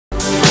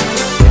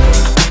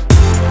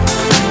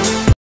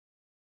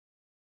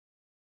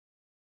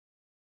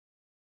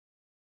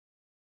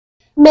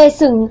Mè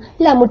xửng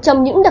là một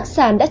trong những đặc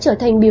sản đã trở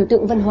thành biểu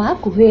tượng văn hóa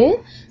của Huế,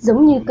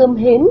 giống như cơm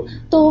hến,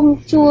 tôm,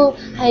 chua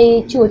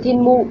hay chùa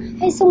Thiên Mụ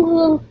hay sông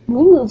Hương,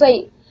 núi Ngự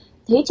vậy.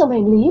 Thấy trong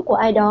hành lý của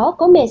ai đó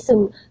có mè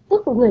xửng,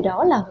 tức người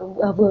đó là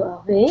vừa ở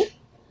Huế.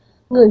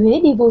 Người Huế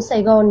đi vô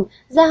Sài Gòn,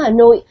 ra Hà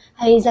Nội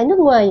hay ra nước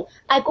ngoài,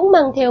 ai cũng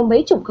mang theo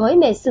mấy chục gói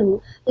mè xửng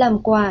làm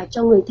quà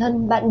cho người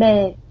thân, bạn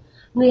bè.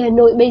 Người Hà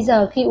Nội bây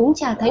giờ khi uống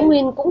trà Thái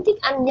Nguyên cũng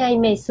thích ăn nhai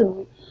mè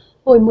xửng.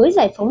 Hồi mới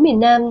giải phóng miền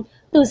Nam,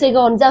 từ Sài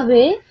Gòn ra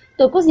Huế,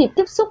 tôi có dịp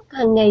tiếp xúc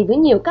hàng ngày với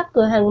nhiều các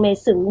cửa hàng mè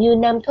xửng như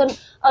Nam Thuận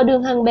ở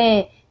đường Hàng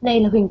Bè, nay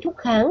là Huỳnh Thúc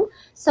Kháng,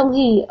 Sông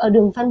Hỉ ở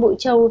đường Phan Bội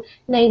Châu,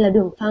 nay là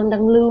đường Phan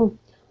Đăng Lưu,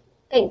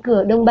 cạnh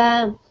cửa Đông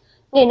Ba.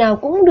 Ngày nào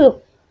cũng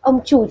được ông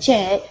chủ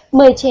trẻ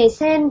mời chè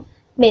sen,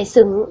 mè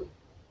xửng.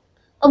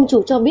 Ông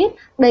chủ cho biết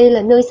đây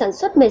là nơi sản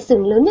xuất mè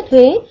xửng lớn nhất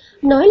Huế.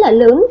 Nói là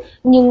lớn,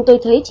 nhưng tôi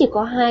thấy chỉ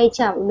có 2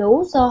 chảo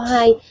nấu do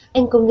 2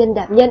 anh công nhân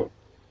đảm nhận.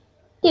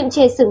 Tiệm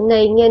chè xửng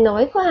này nghe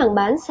nói có hàng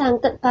bán sang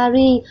tận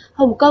Paris,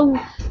 Hồng Kông.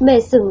 Mè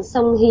xửng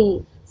Sông Hỉ,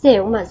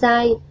 dẻo mà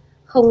dai,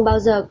 không bao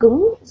giờ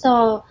cứng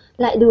do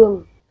lại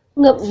đường.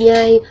 Ngậm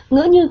nhai,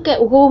 ngỡ như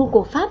kẹo gôm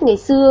của Pháp ngày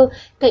xưa.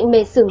 Cạnh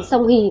mè xửng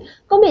Sông Hỉ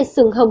có mè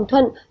xửng Hồng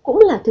Thuận, cũng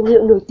là thương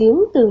hiệu nổi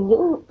tiếng từ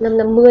những năm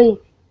 50.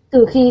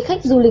 Từ khi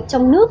khách du lịch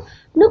trong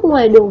nước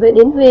ngoài đổ về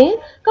đến Huế,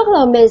 các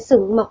lò mè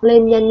xửng mọc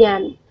lên nhan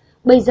nhản.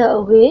 Bây giờ ở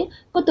Huế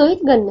có tới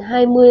gần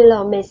 20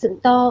 lò mè xửng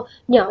to,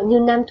 nhỏ như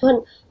Nam Thuận,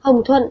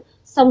 Hồng Thuận,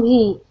 Sông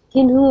Hỉ,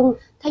 Thiên Hương,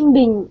 Thanh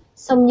Bình,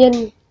 Sông Nhân.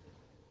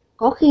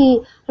 Có khi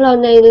lò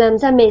này làm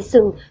ra mè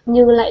xửng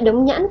nhưng lại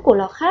đóng nhãn của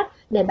lò khác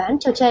để bán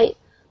cho chạy.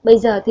 Bây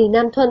giờ thì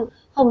Nam Thuận,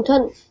 Hồng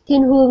Thuận,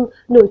 Thiên Hương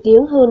nổi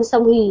tiếng hơn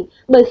Sông Hỉ,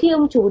 bởi khi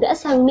ông chủ đã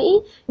sang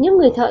Mỹ, những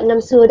người thợ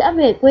năm xưa đã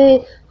về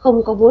quê,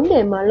 không có vốn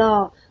để mở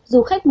lò.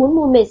 Du khách muốn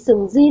mua mè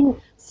xửng zin,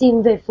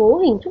 xin về phố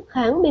Huỳnh Thúc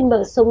Kháng bên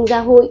bờ sông Gia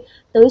Hội,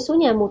 tới số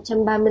nhà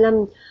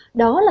 135,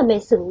 đó là mè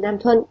xửng Nam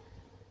Thuận.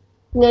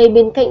 Ngay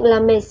bên cạnh là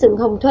mè xửng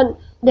Hồng Thuận,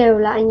 đều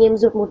là anh em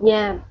ruột một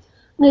nhà.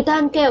 Người ta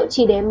ăn kẹo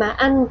chỉ để mà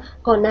ăn,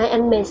 còn ai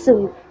ăn mè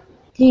xửng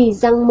thì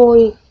răng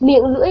môi,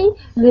 miệng lưỡi,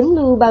 luyến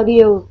lưu bao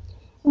điều.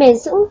 Mè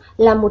xửng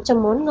là một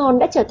trong món ngon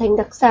đã trở thành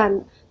đặc sản,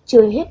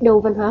 chưa hết đầu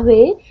văn hóa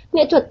Huế,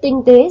 nghệ thuật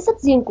tinh tế rất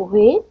riêng của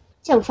Huế,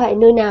 chẳng phải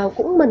nơi nào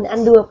cũng mần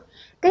ăn được.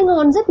 Cái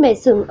ngon rất mè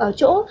xửng ở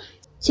chỗ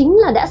chính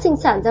là đã sinh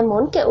sản ra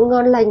món kẹo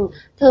ngon lành,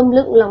 thơm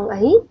lựng lòng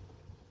ấy.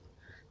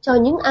 Cho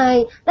những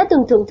ai đã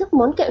từng thưởng thức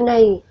món kẹo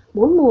này,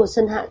 4 mùa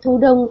xuân hạ thu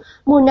đông,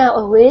 mùa nào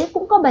ở Huế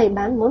cũng có bày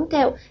bán món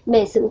kẹo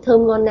mè xửng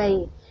thơm ngon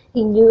này.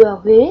 Hình như ở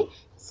Huế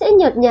sẽ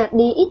nhợt nhạt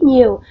đi ít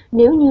nhiều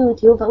nếu như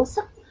thiếu vắng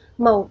sắc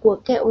màu của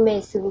kẹo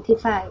mè xửng thì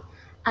phải.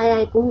 Ai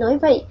ai cũng nói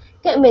vậy,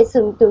 kẹo mè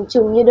xửng tưởng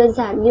chừng như đơn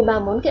giản như 3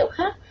 món kẹo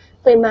khác.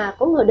 Vậy mà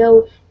có ngờ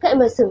đâu, kẹo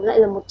mè xửng lại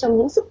là một trong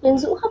những sức quyến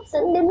rũ hấp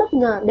dẫn đến bất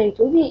ngờ đầy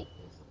thú vị.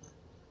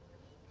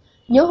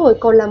 Nhớ hồi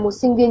còn là một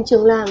sinh viên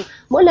trường làng,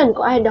 mỗi lần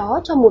có ai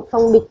đó cho một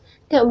phong bịch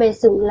kẹo mè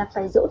xửng là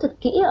phải dỗ thật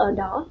kỹ ở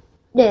đó,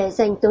 để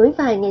dành tới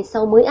vài ngày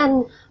sau mới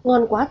ăn.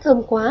 Ngon quá,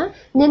 thơm quá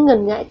nên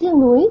ngần ngại tiếc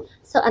nuối,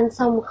 sợ ăn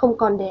xong không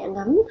còn để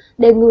ngắm,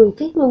 để ngửi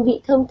cái hương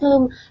vị thơm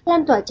thơm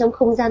lan tỏa trong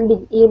không gian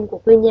bình yên của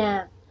quê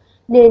nhà,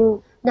 nên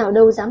nào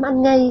đâu dám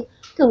ăn ngay.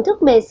 Thưởng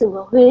thức mè xửng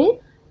ở Huế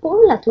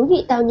cũng là thú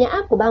vị tao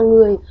nhã của bao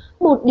người.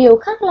 Một điều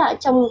khác lạ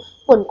trong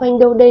quẩn quanh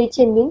đâu đây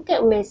trên miếng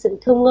kẹo mè xửng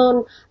thơm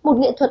ngon, một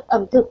nghệ thuật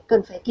ẩm thực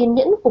cần phải kiên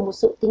nhẫn của một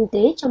sự tinh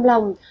tế trong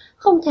lòng,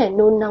 không thể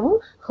nôn nóng,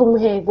 không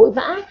hề vội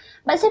vã.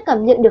 Bạn sẽ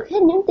cảm nhận được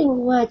hết những tinh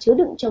hoa chứa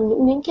đựng trong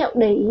những miếng kẹo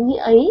đầy ý nghĩa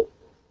ấy.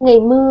 Ngày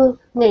mưa,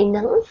 ngày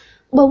nắng,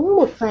 bỗng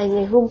một vài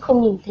ngày hôm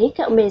không nhìn thấy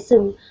kẹo mè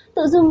xửng,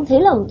 tự dưng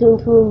thấy lòng thương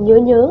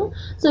thương nhớ,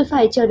 rồi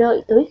phải chờ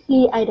đợi tới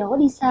khi ai đó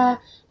đi xa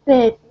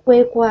về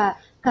quê quà,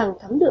 càng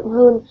thấm đượm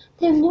hơn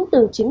thêm những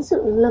từ chính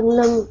sự lâng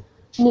lâng,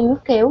 níu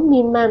kéo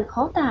miên man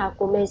khó tả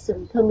của mè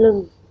xửng thơm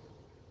lừng.